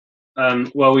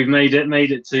Well, we've made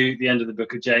it to the end of the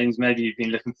book of James. Maybe you've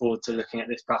been looking forward to looking at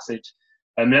this passage.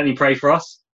 Let me pray for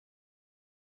us.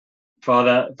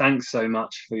 Father, thanks so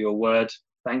much for your word.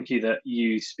 Thank you that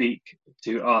you speak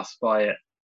to us by it.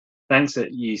 Thanks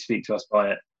that you speak to us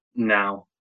by it now.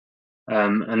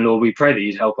 And Lord, we pray that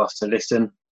you'd help us to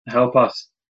listen, help us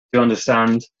to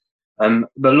understand.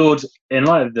 But Lord, in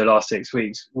light of the last 6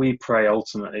 weeks, we pray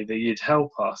ultimately that you'd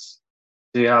help us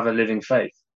to have a living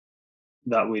faith,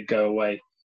 that we'd go away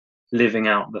living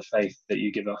out the faith that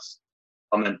you give us.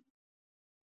 Amen.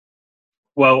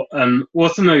 Well,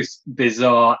 what's the most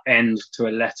bizarre end to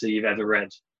a letter you've ever read?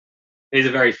 Here's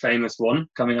a very famous one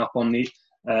coming up on the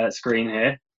screen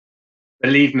here.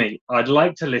 Believe me, I'd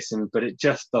like to listen, but it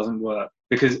just doesn't work.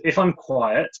 Because if I'm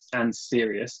quiet and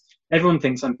serious, everyone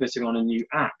thinks I'm putting on a new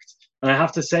act, and I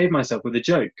have to save myself with a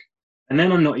joke. And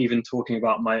then I'm not even talking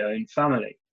about my own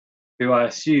family, who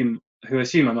assume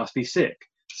I must be sick,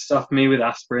 stuff me with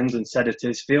aspirins and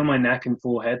sedatives, feel my neck and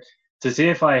forehead to see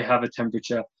if I have a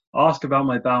temperature, ask about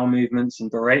my bowel movements, and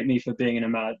berate me for being in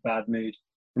a bad mood,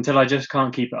 until I just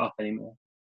can't keep it up anymore.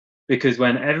 Because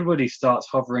when everybody starts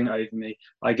hovering over me,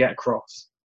 I get cross,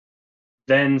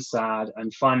 then sad,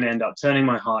 and finally end up turning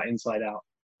my heart inside out,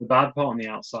 the bad part on the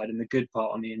outside and the good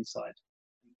part on the inside.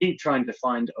 I keep trying to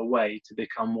find a way to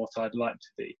become what I'd like to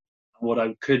be, and what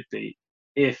I could be,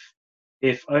 if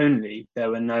only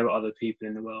there were no other people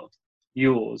in the world.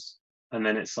 Yours, and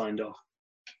then it's signed off.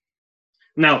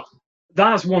 Now,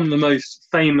 that's one of the most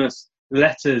famous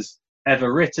letters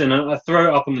ever written. I throw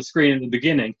it up on the screen at the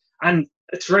beginning, and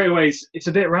straight away, it's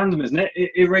a bit random, isn't it?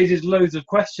 It raises loads of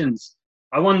questions.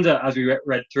 I wonder, as we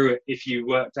read through it, if you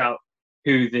worked out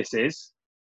who this is.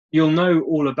 You'll know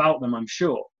all about them, I'm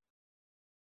sure.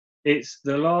 It's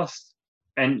the last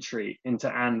entry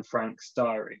into Anne Frank's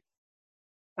diary.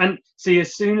 And see,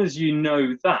 as soon as you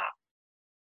know that,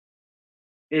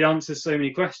 it answers so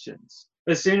many questions.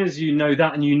 As soon as you know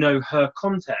that and you know her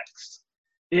context,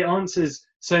 it answers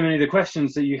so many of the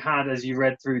questions that you had as you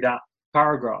read through that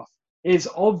paragraph. It's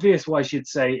obvious why she'd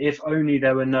say, if only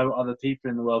there were no other people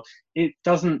in the world. It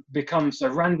doesn't become so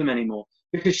random anymore,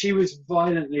 because she was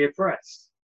violently oppressed.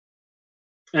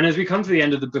 And as we come to the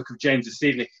end of the book of James this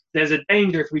evening, there's a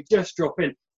danger if we just drop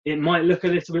in. It might look a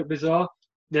little bit bizarre.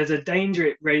 There's a danger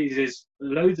it raises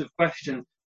loads of questions.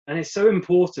 And it's so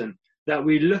important that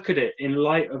we look at it in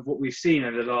light of what we've seen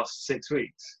over the last 6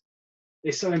 weeks.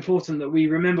 It's so important that we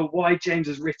remember why James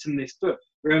has written this book.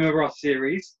 Remember our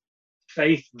series,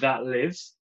 Faith That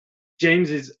Lives. James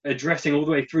is addressing all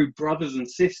the way through brothers and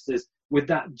sisters with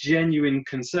that genuine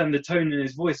concern, the tone in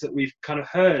his voice that we've kind of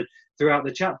heard throughout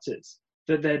the chapters,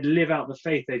 that they'd live out the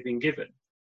faith they've been given.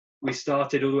 We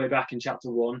started all the way back in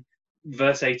chapter 1,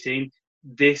 verse 18.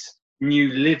 This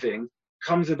new living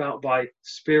comes about by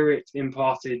Spirit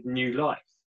imparted new life.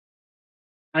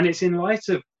 And it's in light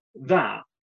of that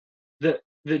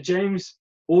James,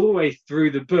 all the way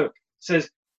through the book, says,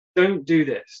 don't do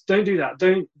this, don't do that,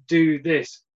 don't do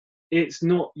this. It's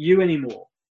not you anymore.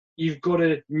 You've got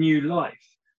a new life.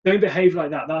 Don't behave like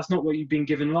that. That's not what you've been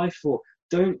given life for.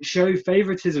 Don't show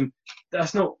favoritism.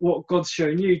 That's not what God's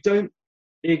shown you. Don't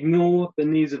ignore the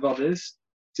needs of others.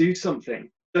 Do something.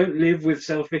 Don't live with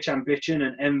selfish ambition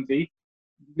and envy,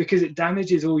 because it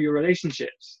damages all your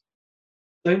relationships.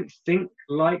 Don't think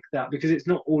like that, because it's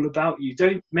not all about you.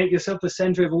 Don't make yourself the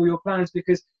center of all your plans,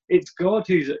 because it's God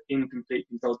who's in complete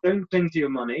control. Don't cling to your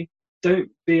money. Don't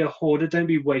be a hoarder. Don't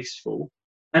be wasteful.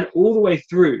 And all the way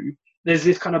through, there's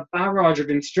this kind of barrage of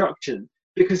instruction,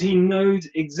 because he knows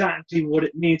exactly what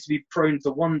it means to be prone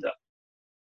to wander.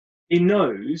 He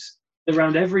knows that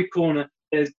around every corner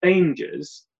there's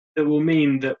dangers that will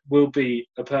mean that we'll be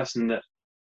a person that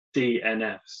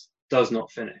DNFs, does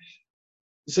not finish.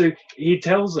 So he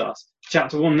tells us,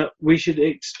 chapter 1, that we should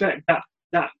expect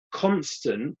that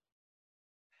constant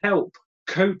help,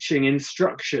 coaching,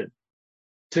 instruction,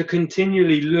 to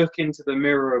continually look into the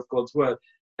mirror of God's word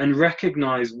and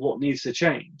recognize what needs to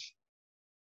change.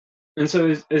 And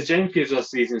so as James gives us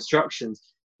these instructions,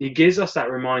 he gives us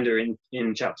that reminder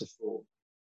in chapter 4,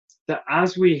 that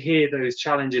as we hear those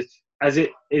challenges, as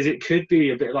it could be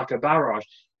a bit like a barrage,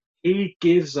 he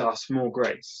gives us more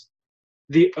grace.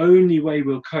 The only way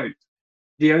we'll cope,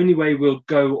 the only way we'll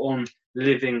go on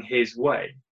living his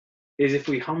way, is if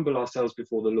we humble ourselves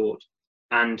before the Lord,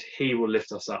 and he will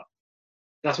lift us up.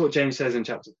 That's what James says in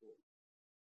chapter 4.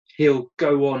 He'll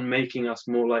go on making us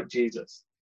more like Jesus.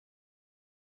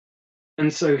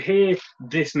 And so hear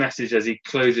this message as he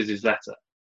closes his letter.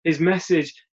 His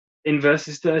message in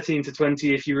verses 13 to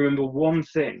 20, if you remember one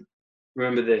thing,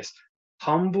 remember this: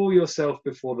 humble yourself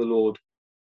before the Lord,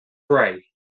 pray.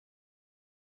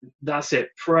 That's it.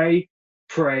 Pray,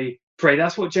 pray, pray.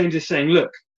 That's what James is saying.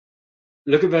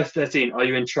 Look at verse 13. Are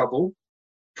you in trouble?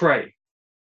 Pray.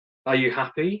 Are you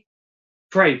happy?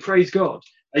 Pray. Praise God.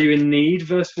 Are you in need?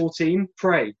 Verse 14.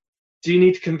 Pray. Do you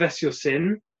need to confess your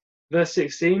sin? Verse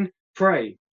 16.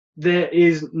 Pray. There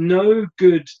is no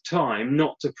good time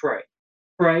not to pray.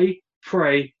 Pray,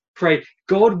 pray, pray.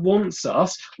 God wants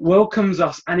us, welcomes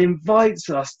us, and invites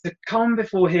us to come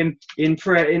before him in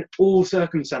prayer in all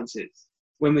circumstances.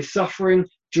 When we're suffering,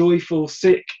 joyful,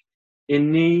 sick,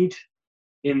 in need,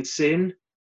 in sin.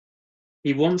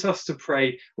 He wants us to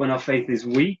pray when our faith is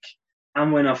weak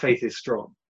and when our faith is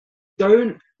strong.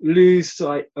 Don't lose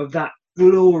sight of that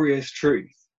glorious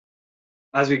truth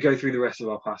as we go through the rest of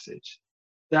our passage,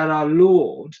 that our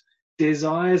Lord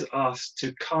desires us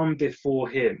to come before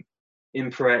him in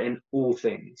prayer in all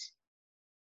things.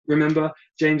 Remember,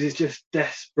 James is just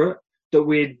desperate that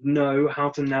we know how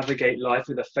to navigate life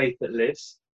with a faith that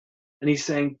lives. And he's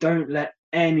saying, don't let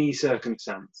any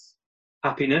circumstance,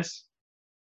 happiness,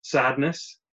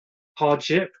 sadness,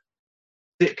 hardship,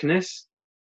 sickness,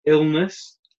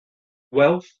 illness,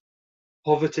 wealth,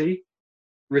 poverty,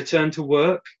 return to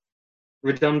work,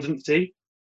 redundancy,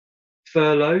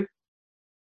 furlough,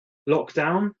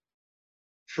 lockdown,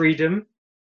 freedom.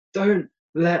 Don't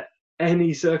let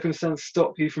any circumstance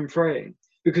stop you from praying.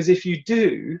 Because if you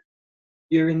do,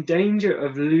 you're in danger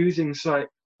of losing sight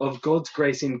of God's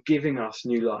grace in giving us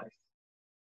new life.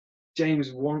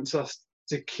 James wants us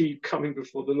to keep coming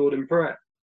before the Lord in prayer.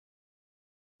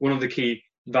 One of the key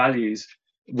values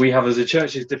we have as a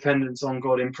church is dependence on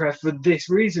God in prayer for this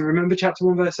reason. Remember chapter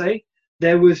 1 verse 8?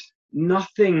 There was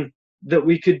nothing that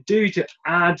we could do to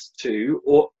add to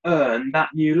or earn that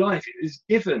new life. It was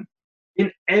given.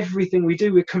 In everything we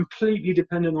do, we're completely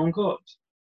dependent on God.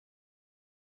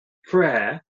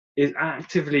 Prayer is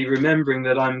actively remembering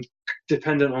that I'm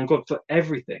dependent on God for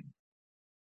everything.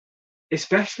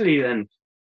 Especially then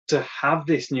to have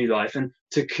this new life and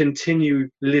to continue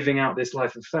living out this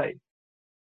life of faith.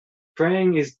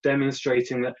 Praying is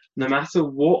demonstrating that no matter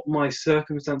what my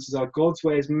circumstances are, God's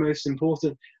way is most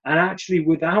important. And actually,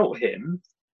 without him,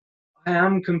 I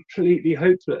am completely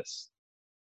hopeless.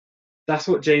 That's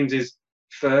what James's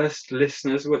first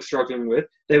listeners were struggling with.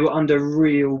 They were under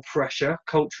real pressure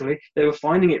culturally. They were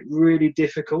finding it really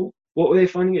difficult. What were they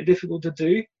finding it difficult to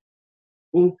do?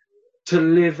 Well, to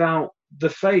live out the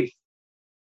faith,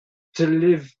 to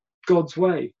live God's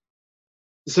way.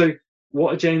 So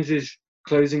what are James's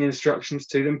closing instructions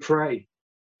to them? Pray,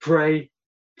 pray,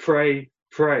 pray,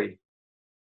 pray.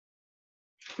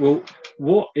 Well,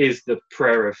 what is the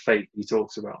prayer of faith he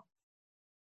talks about?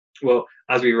 Well,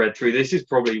 as we read through, this is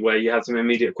probably where you have some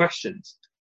immediate questions.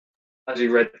 As we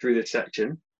read through this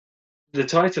section, the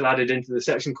title added into the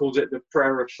section calls it the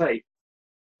prayer of faith.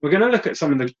 We're going to look at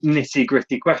some of the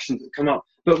nitty-gritty questions that come up,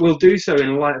 but we'll do so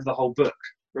in light of the whole book.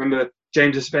 Remember,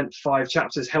 James has spent 5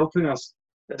 chapters helping us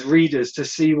as readers to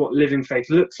see what living faith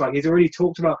looks like. He's already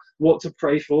talked about what to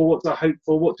pray for, what to hope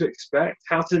for, what to expect,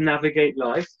 how to navigate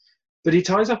life. But he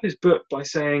ties up his book by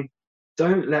saying,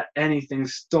 don't let anything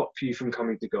stop you from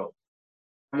coming to God.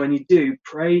 And when you do,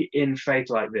 pray in faith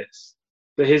like this.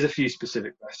 But here's a few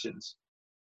specific questions.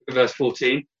 Verse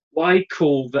 14, why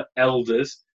call the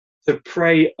elders to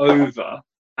pray over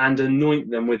and anoint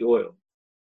them with oil?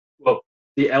 Well,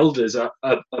 the elders are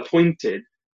appointed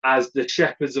as the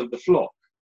shepherds of the flock,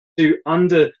 to,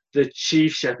 under the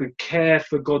chief shepherd, care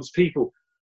for God's people.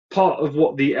 Part of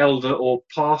what the elder or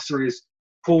pastor is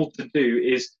called to do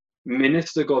is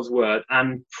minister God's word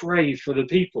and pray for the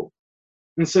people.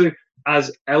 And so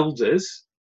as elders,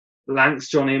 Lance,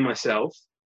 Johnny and myself,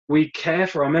 we care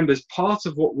for our members. Part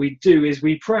of what we do is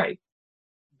we pray,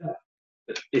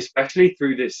 especially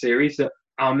through this series, that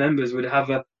our members would have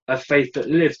a faith that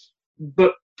lives,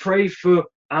 but pray for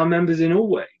our members in all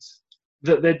ways,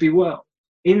 that they'd be well.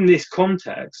 In this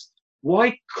context,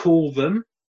 why call them?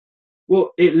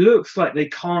 Well, it looks like they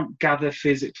can't gather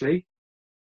physically.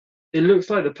 It looks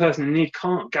like the person in need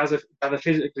can't gather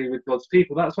physically with God's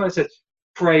people. That's why it says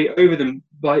pray over them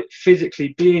by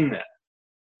physically being there.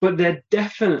 But they're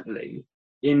definitely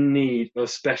in need of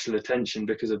special attention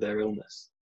because of their illness.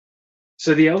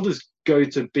 So the elders go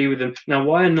to be with them. Now,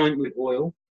 why anoint with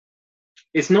oil?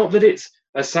 It's not that it's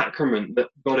a sacrament that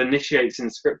God initiates in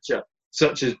Scripture,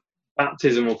 such as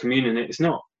baptism or communion. It's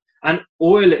not. And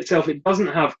oil itself, it doesn't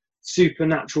have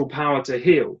supernatural power to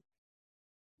heal.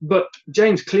 But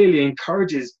James clearly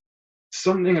encourages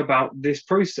something about this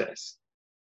process.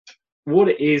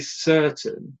 What is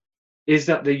certain is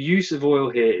that the use of oil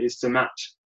here is to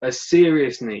match a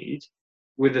serious need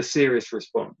with a serious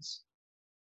response.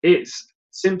 It's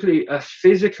simply a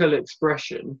physical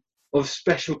expression of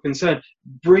special concern,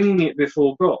 bringing it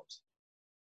before God.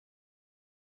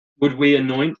 Would we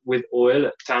anoint with oil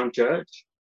at town church?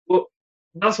 Well,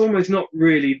 that's almost not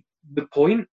really the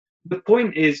point. The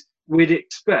point is, we'd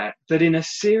expect that in a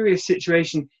serious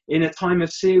situation, in a time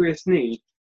of serious need,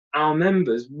 our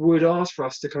members would ask for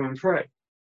us to come and pray.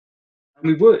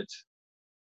 And we would.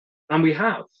 And we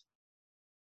have.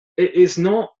 It is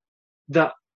not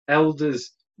that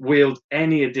elders wield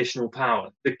any additional power,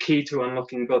 the key to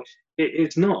unlocking God.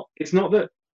 It's not. It's not that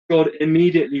God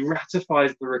immediately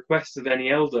ratifies the request of any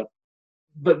elder,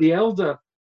 but the elder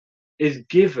is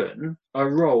given a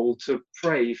role to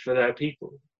pray for their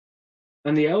people.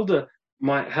 And the elder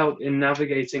might help in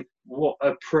navigating what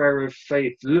a prayer of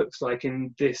faith looks like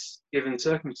in this given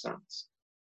circumstance.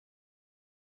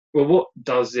 Well, what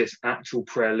does this actual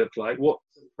prayer look like? What's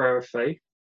a prayer of faith?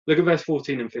 Look at verse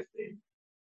 14 and 15.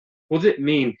 What does it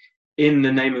mean in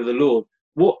the name of the Lord?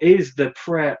 What is the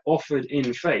prayer offered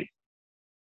in faith?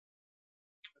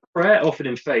 Prayer offered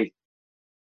in faith,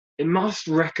 it must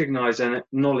recognize and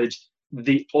acknowledge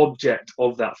the object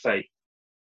of that faith.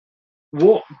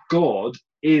 What God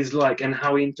is like and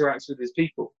how he interacts with his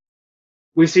people.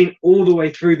 We've seen all the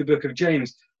way through the book of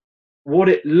James what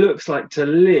it looks like to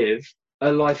live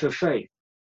a life of faith.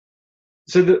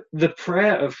 So the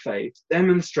prayer of faith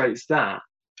demonstrates that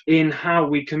in how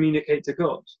we communicate to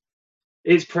God.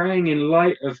 It's praying in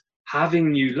light of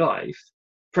having new life,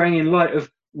 praying in light of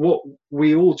what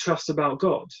we all trust about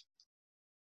God.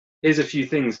 Here's a few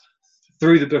things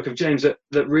through the book of James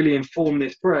that really inform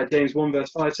this prayer. James 1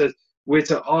 verse 5 says, we're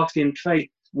to ask in faith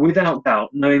without doubt,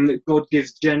 knowing that God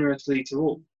gives generously to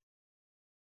all.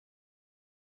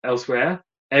 Elsewhere,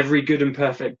 every good and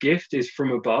perfect gift is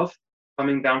from above,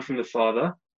 coming down from the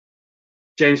Father.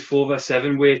 James 4 verse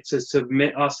 7, we're to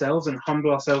submit ourselves and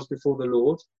humble ourselves before the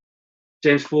Lord.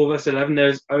 James 4 verse 11, there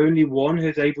is only one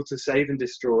who's able to save and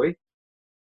destroy.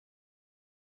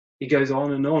 He goes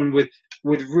on and on with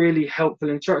really helpful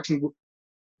instruction.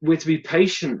 We're to be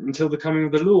patient until the coming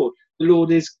of the Lord. The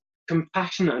Lord is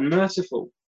compassionate and merciful.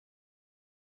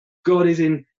 God is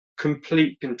in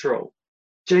complete control.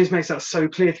 James makes that so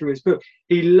clear through his book.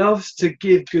 He loves to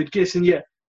give good gifts, and yet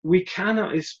we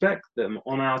cannot expect them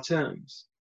on our terms.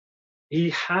 He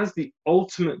has the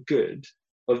ultimate good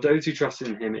of those who trust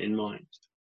in him in mind.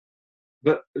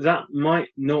 But that might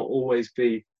not always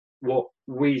be what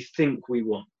we think we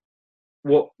want,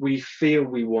 what we feel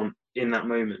we want in that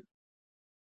moment.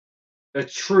 A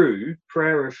true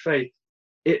prayer of faith,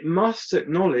 it must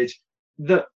acknowledge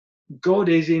that God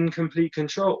is in complete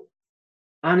control,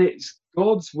 and it's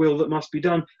God's will that must be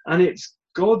done, and it's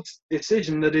God's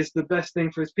decision that is the best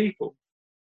thing for his people.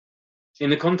 In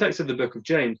the context of the book of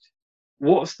James,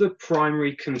 what's the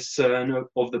primary concern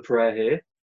of the prayer here?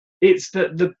 It's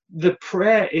that the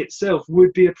prayer itself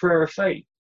would be a prayer of faith,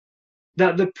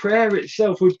 that the prayer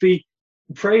itself would be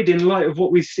prayed in light of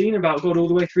what we've seen about God all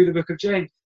the way through the book of James.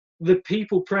 The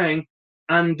people praying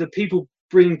and the people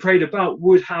being prayed about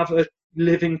would have a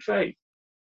living faith.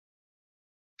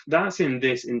 That's in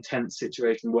this intense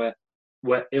situation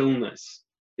where illness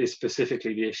is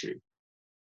specifically the issue.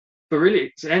 But really,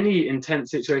 it's any intense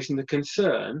situation. The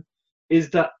concern is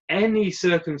that any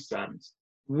circumstance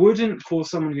wouldn't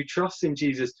cause someone who trusts in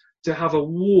Jesus to have a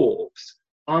warped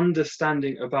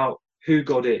understanding about who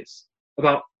God is,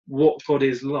 about what God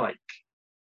is like.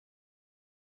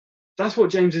 That's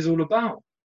what James is all about.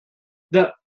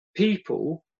 That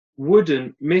people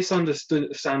wouldn't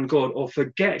misunderstand God or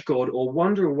forget God or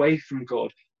wander away from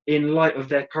God in light of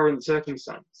their current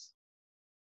circumstance.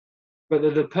 But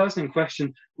that the person in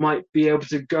question might be able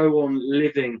to go on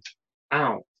living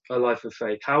out a life of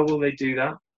faith. How will they do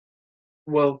that?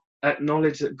 Well,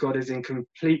 acknowledge that God is in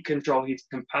complete control. He's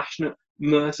compassionate,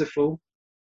 merciful,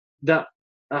 that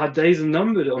our days are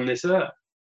numbered on this earth.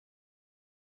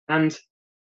 And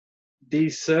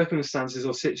these circumstances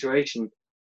or situations,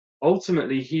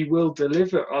 ultimately, he will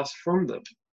deliver us from them.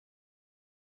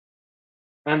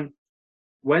 And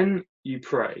when you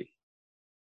pray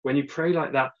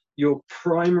like that, your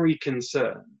primary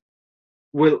concern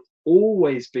will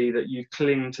always be that you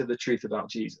cling to the truth about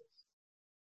Jesus.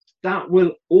 That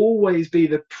will always be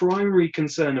the primary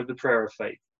concern of the prayer of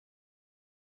faith.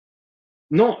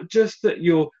 Not just that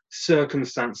your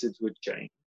circumstances would change.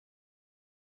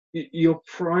 Your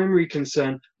primary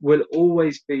concern will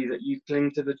always be that you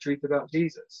cling to the truth about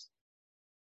Jesus.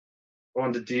 I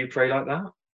wonder, do you pray like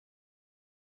that?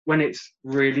 When it's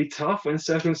really tough, when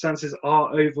circumstances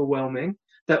are overwhelming,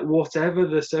 that whatever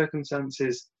the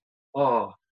circumstances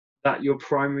are, that your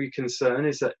primary concern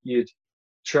is that you'd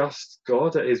trust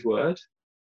God at his word?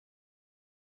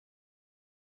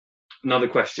 Another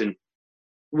question.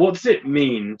 What does it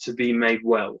mean to be made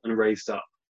well and raised up?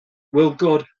 Will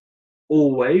God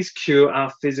always cure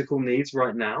our physical needs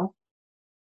right now?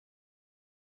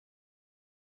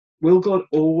 Will God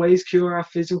always cure our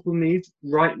physical needs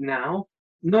right now?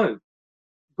 No.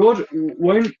 God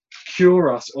won't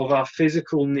cure us of our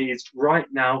physical needs right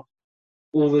now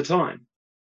all the time.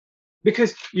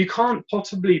 Because you can't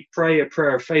possibly pray a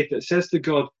prayer of faith that says to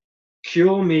God,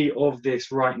 cure me of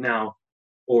this right now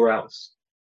or else.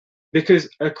 Because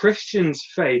a Christian's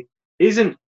faith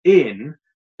isn't in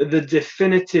the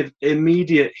definitive,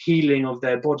 immediate healing of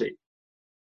their body.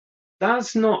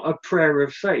 That's not a prayer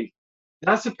of faith.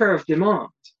 That's a prayer of demand.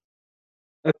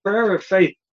 A prayer of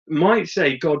faith might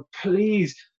say, God,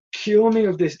 please cure me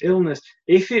of this illness.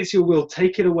 If it's your will,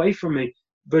 take it away from me.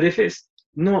 But if it's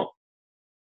not,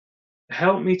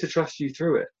 help me to trust you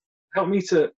through it. Help me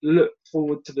to look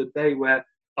forward to the day where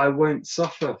I won't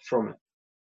suffer from it.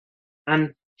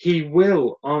 And he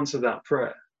will answer that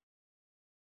prayer.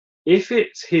 If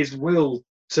it's his will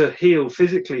to heal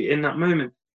physically in that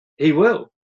moment, he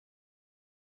will.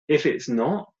 If it's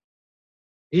not,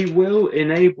 he will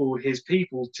enable his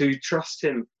people to trust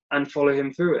him and follow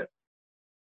him through it.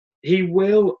 He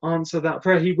will answer that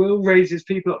prayer. He will raise his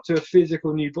people up to a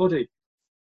physical new body.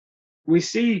 We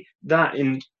see that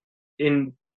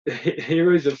in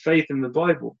heroes of faith in the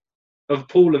Bible, of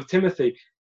Paul, of Timothy.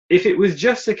 If it was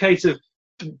just a case of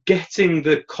getting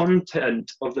the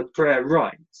content of the prayer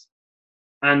right,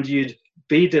 and you'd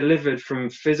be delivered from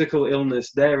physical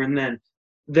illness there and then,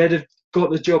 they'd have got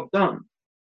the job done.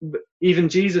 But even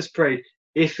Jesus prayed,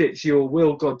 if it's your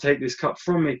will, God, take this cup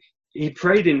from me. He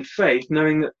prayed in faith,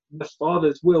 knowing that the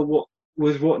Father's will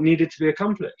was what needed to be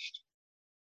accomplished.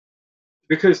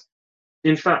 Because,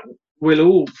 in fact, we'll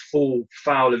all fall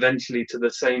foul eventually to the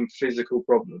same physical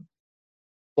problem: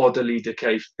 bodily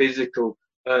decay, physical,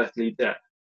 earthly death.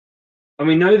 And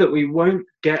we know that we won't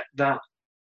get that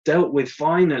dealt with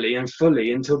finally and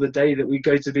fully until the day that we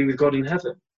go to be with God in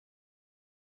heaven.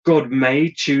 God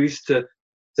may choose to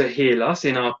heal us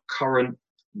in our current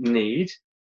need,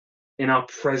 in our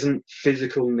present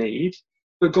physical need,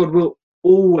 but God will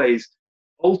always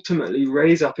ultimately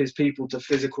raise up his people to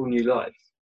physical new life.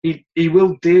 He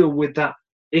will deal with that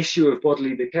issue of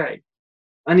bodily decay,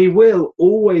 and he will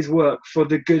always work for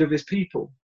the good of his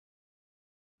people.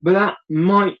 But that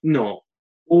might not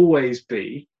always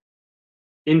be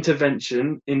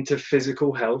intervention into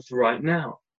physical health right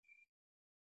now.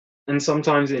 And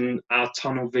sometimes in our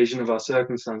tunnel vision of our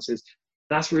circumstances,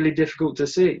 that's really difficult to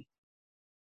see.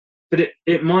 But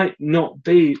it might not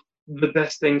be the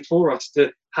best thing for us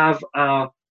to have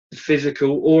our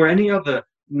physical or any other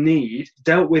need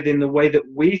dealt with in the way that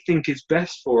we think is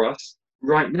best for us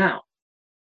right now.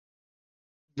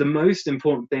 The most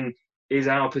important thing is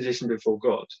our position before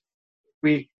God.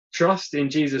 We trust in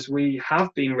Jesus, we have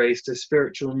been raised to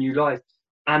spiritual new life,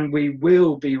 and we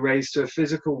will be raised to a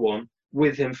physical one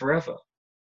with him forever.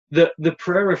 The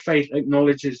prayer of faith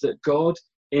acknowledges that God,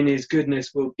 in his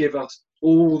goodness, will give us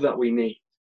all that we need.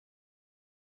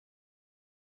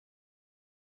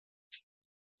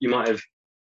 You might have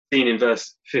seen in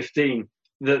verse 15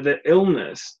 that the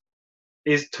illness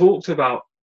is talked about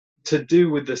to do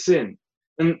with the sin.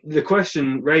 And the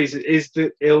question raised, is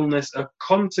the illness a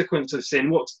consequence of sin?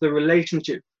 What's the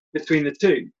relationship between the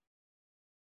two?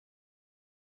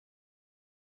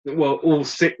 Well, all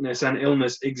sickness and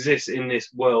illness exists in this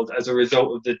world as a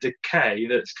result of the decay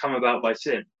that's come about by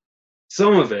sin.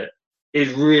 Some of it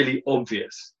is really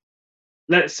obvious.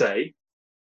 Let's say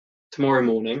tomorrow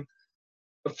morning,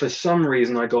 for some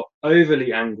reason, I got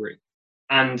overly angry,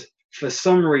 and for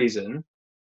some reason,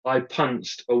 I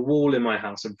punched a wall in my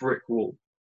house, a brick wall.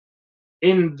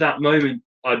 In that moment,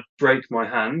 I'd break my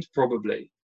hand,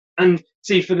 probably. And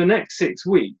see, for the next 6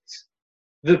 weeks,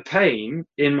 the pain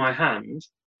in my hand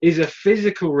is a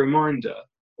physical reminder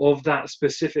of that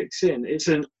specific sin. It's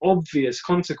an obvious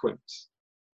consequence.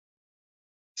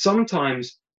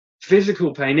 Sometimes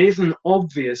physical pain is an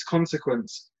obvious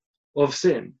consequence of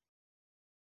sin,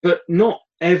 but not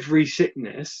every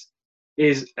sickness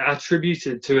is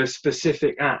attributed to a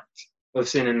specific act of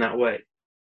sin in that way.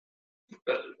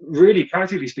 Really,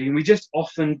 practically speaking, we just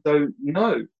often don't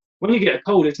know. When you get a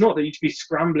cold, it's not that you should be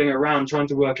scrambling around trying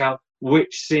to work out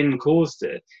which sin caused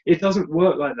it. It doesn't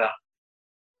work like that.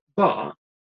 But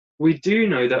we do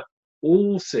know that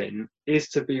all sin is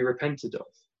to be repented of,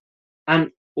 and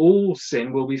all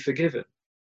sin will be forgiven.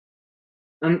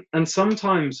 And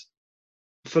sometimes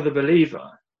for the believer,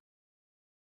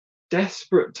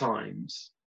 desperate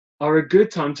times are a good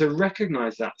time to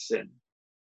recognize that sin.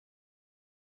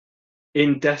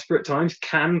 In desperate times,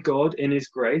 can God, in his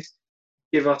grace,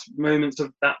 give us moments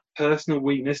of that personal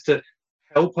weakness to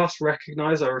help us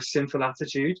recognize our sinful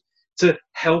attitude, to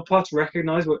help us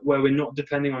recognize where we're not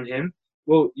depending on him?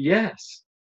 Well, yes.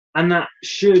 And that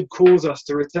should cause us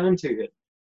to return to him.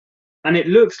 And it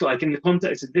looks like, in the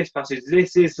context of this passage,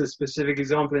 this is the specific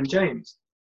example in James.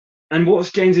 And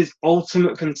what's James's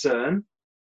ultimate concern?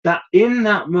 That in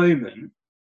that moment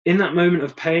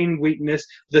of pain, weakness,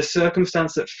 the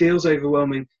circumstance that feels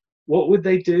overwhelming, what would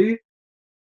they do?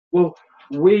 Well,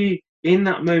 we, in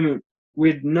that moment,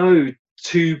 we'd know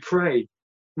to pray.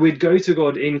 We'd go to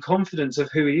God in confidence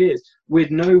of who he is.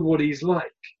 We'd know what he's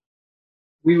like.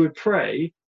 We would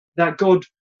pray that God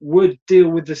would deal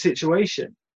with the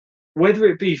situation, whether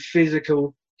it be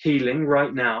physical healing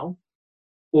right now,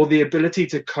 or the ability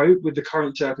to cope with the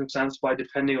current circumstance by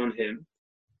depending on him,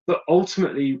 but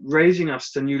ultimately raising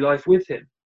us to new life with him.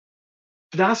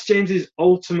 That's James's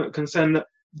ultimate concern,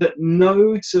 that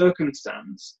no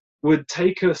circumstance would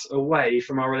take us away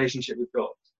from our relationship with God,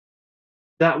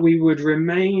 that we would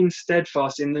remain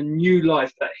steadfast in the new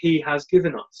life that he has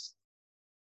given us.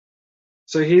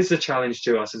 So here's the challenge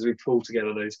to us as we pull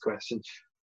together those questions.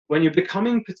 When you're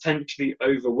becoming potentially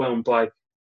overwhelmed by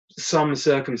some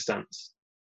circumstance,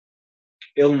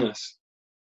 illness,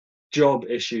 job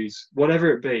issues,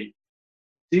 whatever it be,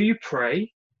 do you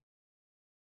pray?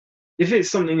 If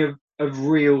it's something of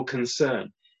real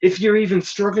concern, if you're even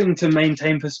struggling to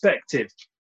maintain perspective,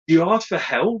 do you ask for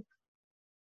help?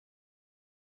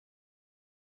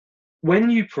 When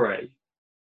you pray,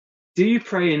 do you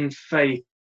pray in faith,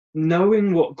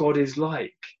 knowing what God is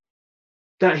like,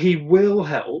 that he will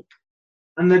help,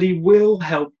 and that he will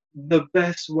help the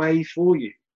best way for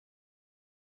you?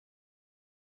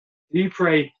 Do you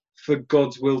pray for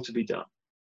God's will to be done?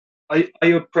 Are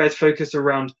your prayers focused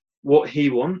around what he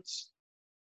wants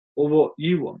or what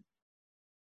you want?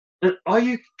 And are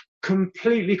you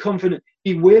completely confident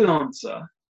he will answer,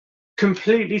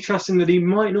 completely trusting that he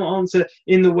might not answer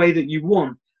in the way that you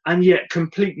want, and yet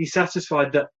completely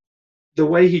satisfied that the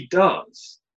way he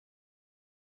does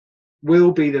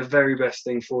will be the very best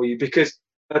thing for you? Because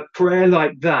a prayer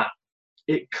like that,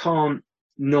 it can't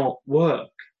not work.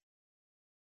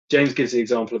 James gives the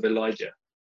example of Elijah.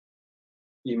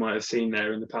 You might have seen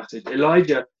there in the passage.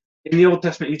 Elijah, in the Old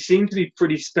Testament, he seemed to be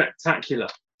pretty spectacular.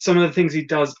 Some of the things he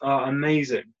does are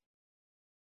amazing.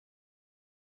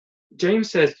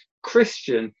 James says,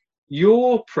 Christian,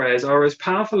 your prayers are as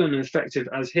powerful and effective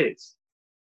as his.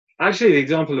 Actually, the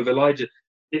example of Elijah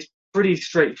is pretty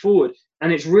straightforward,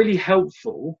 and it's really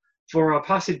helpful for our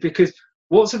passage, because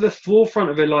what's at the forefront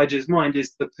of Elijah's mind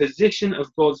is the position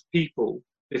of God's people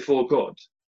before God.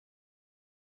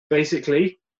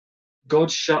 Basically,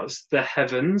 God shuts the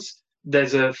heavens.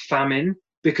 There's a famine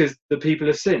because the people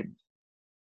have sinned.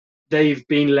 They've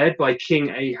been led by King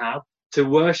Ahab to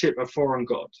worship a foreign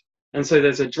god. And so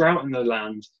there's a drought in the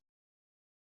land,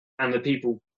 and the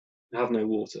people have no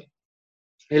water.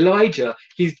 Elijah,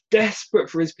 he's desperate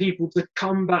for his people to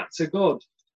come back to God.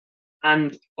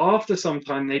 And after some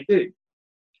time, they do.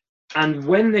 And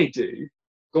when they do,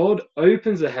 God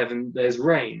opens the heaven, there's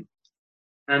rain,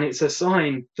 and it's a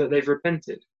sign that they've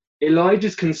repented.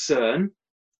 Elijah's concern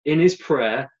in his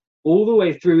prayer all the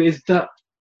way through is that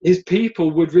his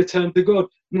people would return to God.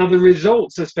 Now, the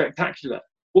results are spectacular.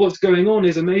 What's going on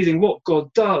is amazing. What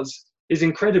God does is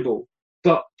incredible.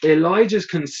 But Elijah's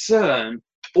concern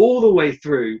all the way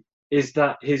through is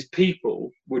that his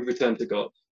people would return to God.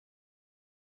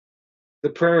 The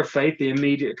prayer of faith, the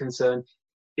immediate concern,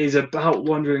 is about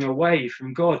wandering away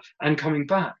from God and coming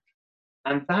back.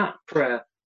 And that prayer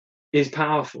is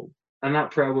powerful, and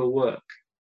that prayer will work.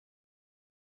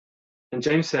 And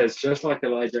James says, just like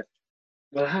Elijah,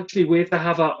 well, actually, we have to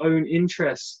have our own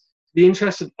interests, the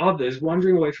interests of others,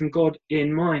 wandering away from God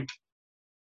in mind.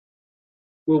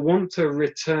 We'll want to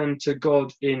return to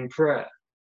God in prayer,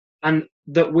 and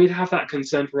that we'd have that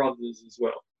concern for others as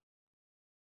well.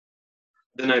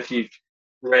 I don't know if you've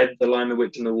read The Lion, the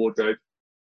Witch and the Wardrobe.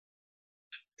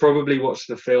 Probably watched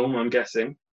the film, I'm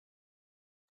guessing.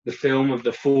 The film of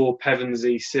the four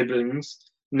Pevensey siblings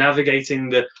navigating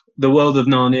the world of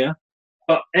Narnia.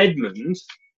 But Edmund,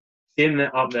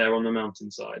 up there on the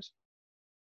mountainside,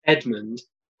 Edmund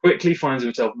quickly finds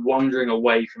himself wandering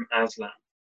away from Aslan.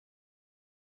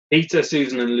 Peter,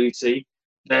 Susan and Lucy,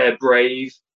 they're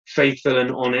brave, faithful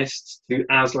and honest to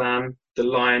Aslan, the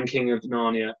Lion King of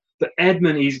Narnia. But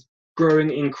Edmund, he's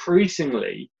growing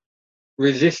increasingly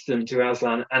resistant to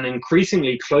Aslan and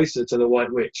increasingly closer to the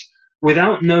White Witch.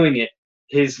 Without knowing it,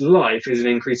 his life is in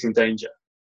increasing danger.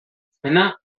 And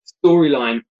that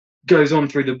storyline goes on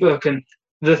through the book. And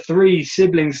The three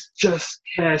siblings just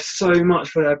care so much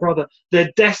for their brother.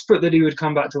 They're desperate that he would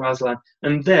come back to Aslan.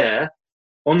 And there,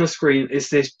 on the screen, is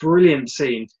this brilliant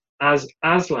scene as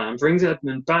Aslan brings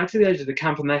Edmund back to the edge of the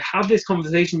camp, and they have this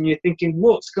conversation, and you're thinking,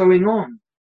 what's going on?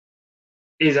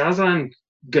 Is Aslan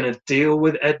going to deal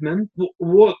with Edmund?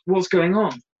 What's going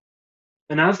on?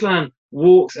 And Aslan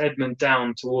walks Edmund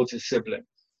down towards his siblings.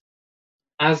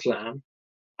 Aslan,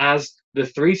 as the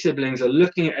three siblings are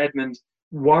looking at Edmund,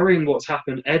 worrying what's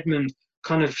happened, Edmund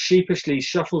kind of sheepishly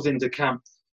shuffles into camp.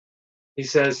 He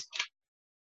says,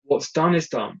 what's done is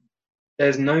done.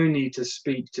 There's no need to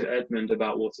speak to Edmund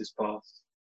about what is past.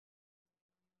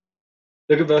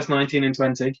 Look at verse 19 and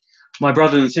 20. My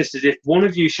brothers and sisters, if one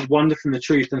of you should wander from the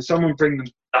truth and someone bring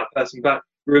that person back,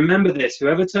 remember this: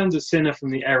 whoever turns a sinner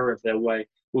from the error of their way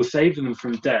will save them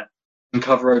from death and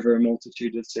cover over a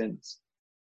multitude of sins.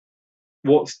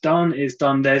 What's done is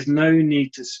done. There's no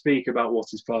need to speak about what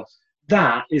is past.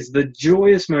 That is the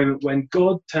joyous moment when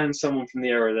God turns someone from the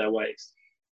error of their ways.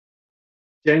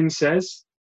 James says,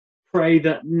 pray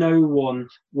that no one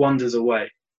wanders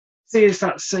away. See, it's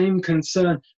that same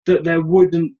concern that there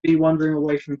wouldn't be wandering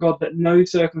away from God, that no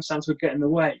circumstance would get in the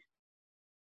way.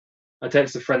 I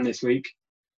texted a friend this week.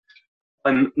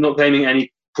 I'm not claiming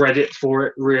any credit for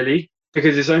it, really,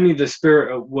 because it's only the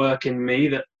Spirit at work in me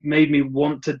that made me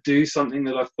want to do something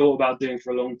that I've thought about doing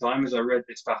for a long time as I read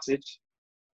this passage.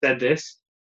 Said this: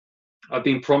 I've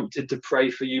been prompted to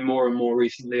pray for you more and more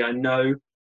recently. I know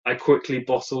I quickly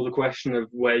bottle the question of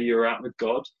where you're at with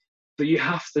God, but you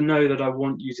have to know that I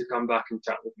want you to come back and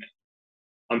chat with me.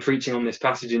 I'm preaching on this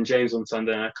passage in James on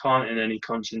Sunday, and I can't in any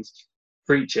conscience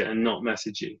preach it and not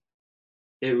message you.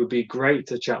 It would be great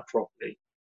to chat properly.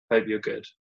 Hope you're good.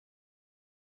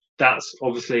 That's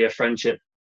obviously a friendship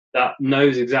that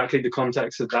knows exactly the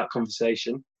context of that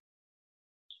conversation.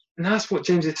 And that's what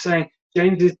James is saying.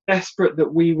 James is desperate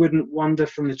that we wouldn't wander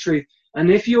from the truth. And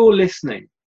if you're listening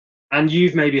and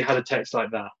you've maybe had a text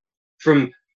like that from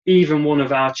even one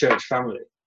of our church family,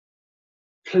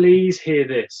 please hear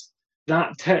this.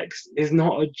 That text is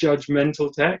not a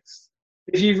judgmental text.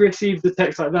 If you've received a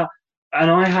text like that, and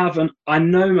I haven't, I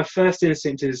know my first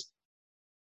instinct is,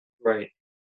 great.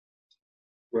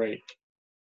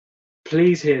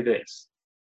 Please hear this.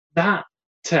 That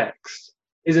text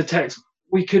is a text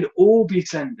we could all be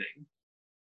sending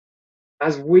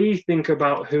as we think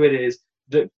about who it is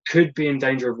that could be in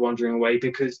danger of wandering away,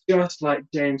 because just like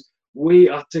James, we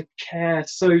are to care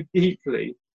so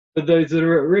deeply for those that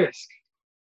are at risk.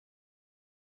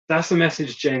 That's the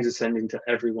message James is sending to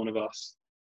every one of us.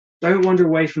 Don't wander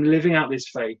away from living out this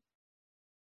faith.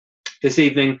 This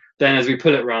evening, then, as we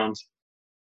pull it round,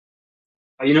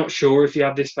 are you not sure if you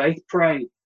have this faith? Pray.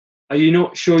 Are you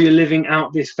not sure you're living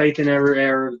out this faith in every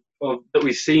area that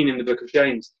we've seen in the book of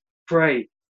James? Pray.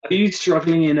 Are you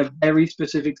struggling in a very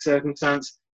specific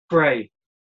circumstance? Pray.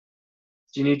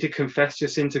 Do you need to confess your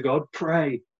sin to God?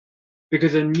 Pray.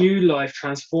 Because a new life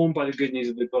transformed by the good news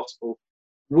of the gospel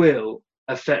will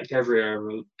affect every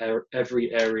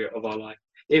area of our life.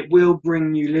 It will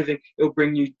bring you living. It will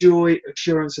bring you joy,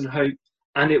 assurance, and hope.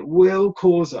 And it will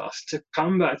cause us to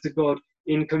come back to God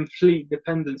in complete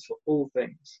dependence for all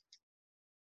things.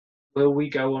 Will we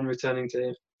go on returning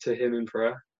to him in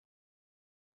prayer?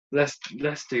 Let's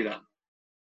do that.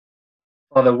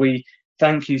 Father, we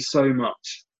thank you so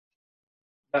much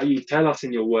that you tell us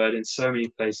in your word in so many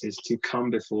places to come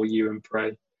before you and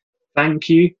pray. Thank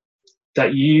you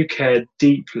that you cared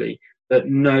deeply that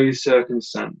no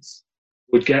circumstance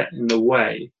would get in the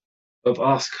way of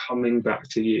us coming back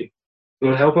to you.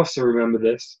 Lord, help us to remember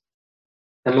this.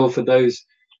 And Lord, for those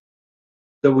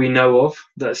that we know of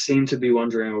that seem to be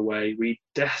wandering away, we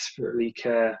desperately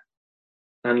care.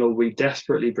 And Lord, we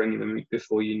desperately bring them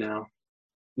before you now.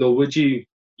 Lord, would you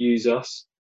use us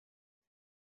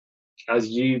as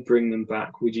you bring them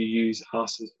back? Would you use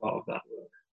us as part of that work?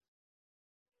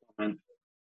 Amen.